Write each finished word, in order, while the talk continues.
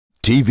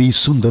TV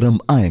Sundaram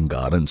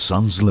Iyengar and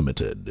Sons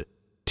Limited,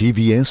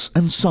 TVS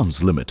and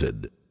Sons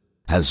Limited,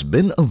 has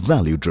been a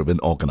value-driven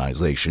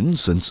organization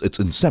since its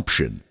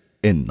inception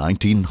in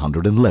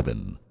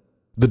 1911.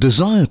 The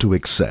desire to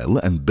excel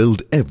and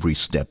build every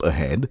step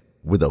ahead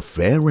with a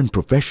fair and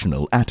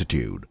professional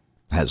attitude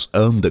has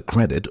earned the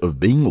credit of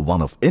being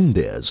one of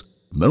India's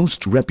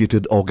most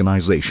reputed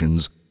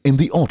organizations in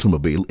the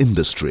automobile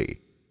industry.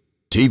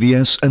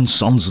 TVS and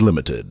Sons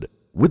Limited,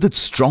 with its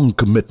strong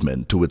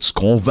commitment to its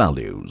core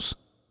values,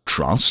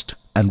 trust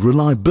and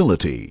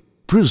reliability,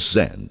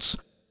 presents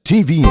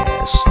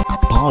TVS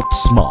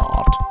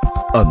PartsMart,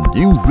 a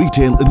new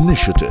retail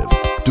initiative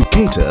to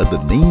cater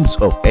the needs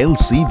of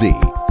LCV,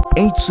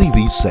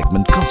 HCV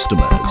segment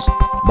customers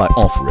by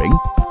offering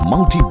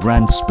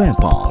multi-brand spare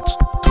parts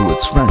through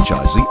its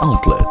franchisee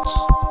outlets.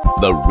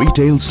 The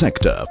retail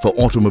sector for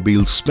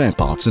automobile spare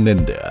parts in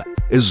India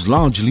is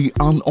largely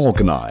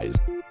unorganized,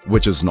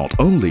 which is not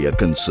only a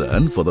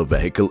concern for the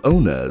vehicle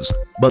owners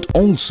but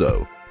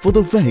also for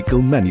the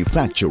vehicle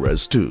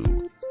manufacturers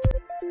too.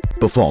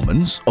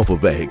 Performance of a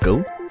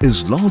vehicle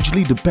is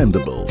largely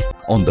dependable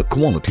on the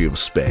quality of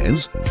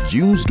spares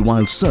used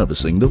while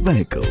servicing the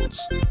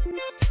vehicles.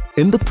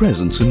 In the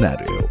present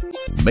scenario,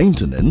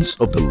 maintenance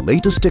of the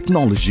latest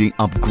technology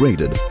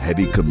upgraded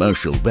heavy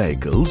commercial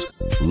vehicles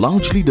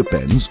largely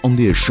depends on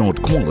the assured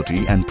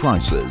quality and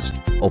prices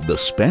of the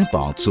spare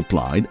parts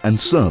supplied and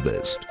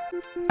serviced.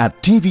 At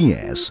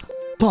TVS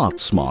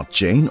PartsMart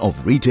chain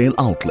of retail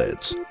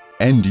outlets,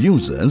 end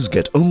users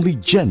get only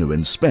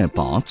genuine spare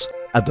parts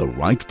at the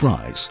right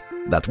price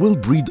that will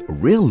breathe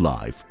real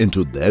life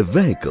into their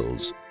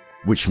vehicles,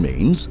 which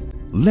means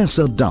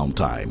lesser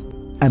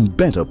downtime and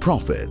better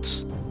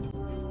profits.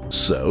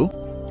 So,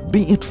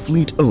 be it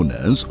fleet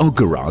owners or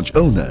garage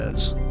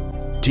owners,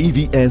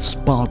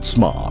 TVS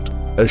PartsMart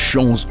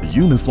assures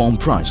uniform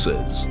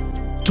prices,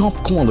 top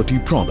quality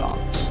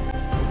products,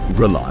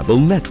 reliable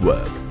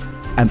network,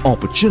 an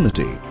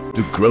opportunity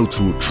to grow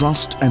through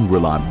trust and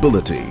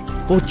reliability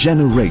for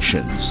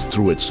generations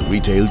through its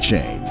retail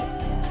chain.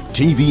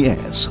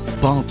 TVS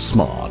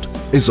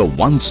PartsMart is a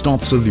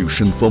one-stop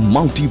solution for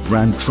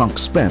multi-brand truck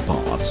spare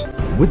parts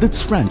with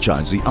its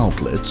franchisee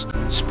outlets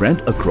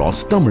spread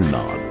across Tamil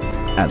Nadu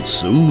and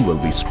soon will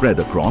be spread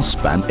across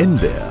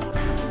pan-India.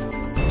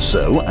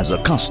 So, as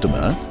a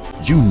customer,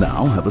 you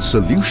now have a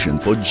solution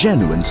for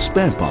genuine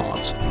spare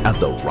parts at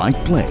the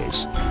right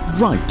place,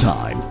 right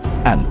time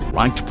and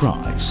right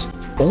price.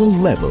 All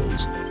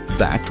levels,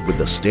 backed with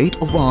the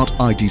state-of-the-art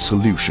IT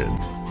solution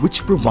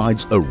which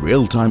provides a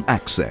real-time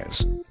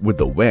access with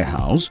the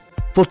warehouse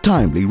for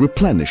timely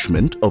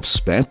replenishment of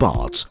spare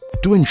parts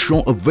to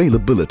ensure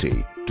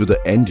availability to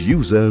the end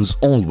users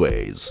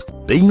always.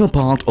 Being a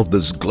part of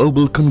this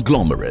global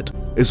conglomerate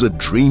is a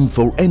dream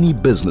for any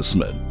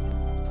businessman.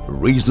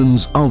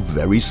 Reasons are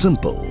very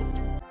simple.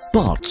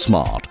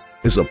 PartsMart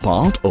is a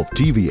part of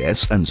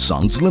TVS and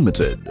Sons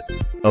Limited,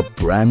 a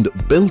brand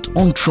built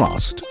on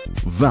trust,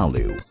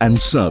 value and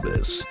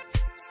service.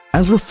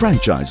 As a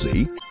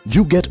franchisee,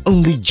 you get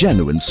only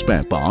genuine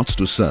spare parts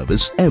to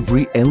service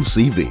every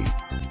LCV,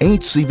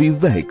 HCV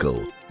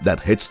vehicle that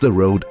hits the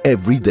road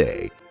every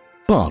day.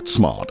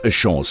 PartsMart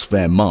assures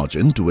fair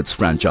margin to its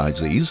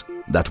franchisees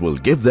that will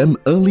give them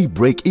early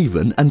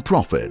break-even and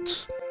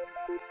profits.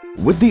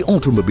 With the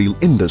automobile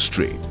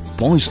industry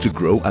poised to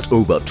grow at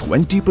over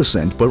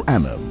 20% per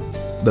annum,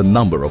 the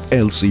number of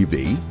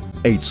LCV,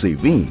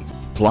 HCV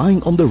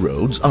plying on the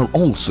roads are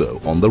also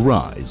on the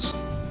rise.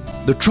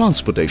 The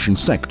transportation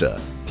sector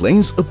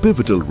plays a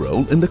pivotal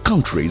role in the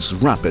country's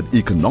rapid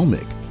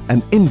economic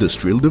and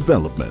industrial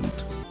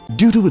development.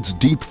 Due to its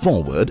deep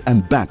forward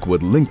and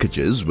backward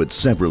linkages with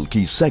several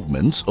key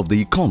segments of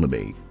the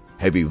economy,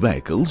 heavy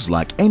vehicles,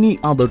 like any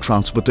other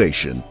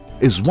transportation,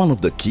 is one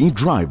of the key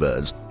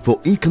drivers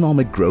for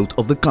economic growth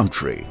of the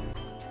country.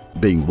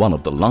 Being one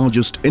of the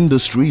largest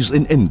industries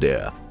in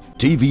India,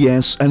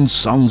 TVS and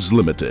Sons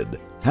Limited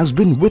has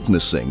been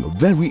witnessing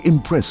very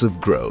impressive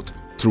growth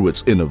through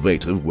its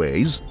innovative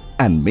ways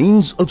and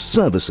means of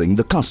servicing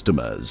the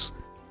customers.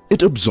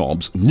 It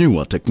absorbs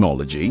newer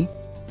technology,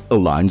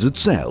 aligns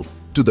itself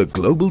to the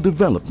global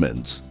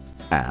developments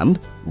and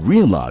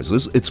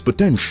realizes its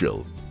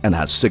potential and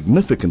has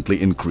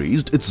significantly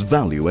increased its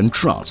value and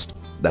trust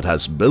that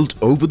has built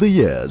over the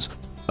years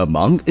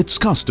among its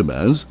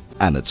customers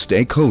and its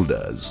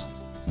stakeholders.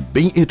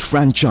 Be it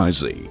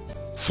franchisee,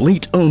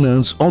 fleet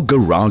owners or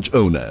garage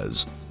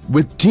owners,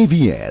 with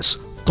TVS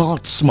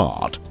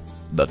PartsMart,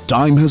 the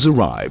time has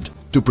arrived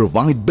to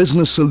provide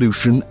business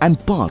solution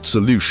and part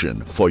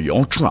solution for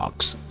your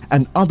trucks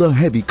and other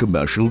heavy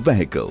commercial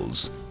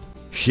vehicles.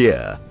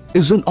 Here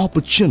is an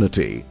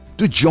opportunity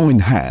to join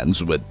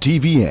hands with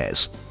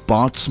TVS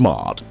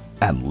PartsMart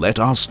and let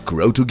us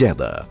grow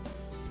together.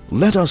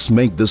 Let us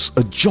make this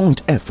a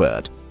joint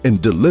effort in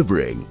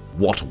delivering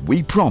what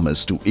we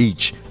promise to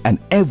each and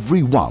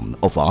every one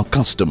of our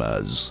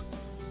customers.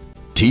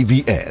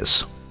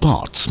 TVS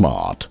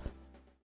PartsMart.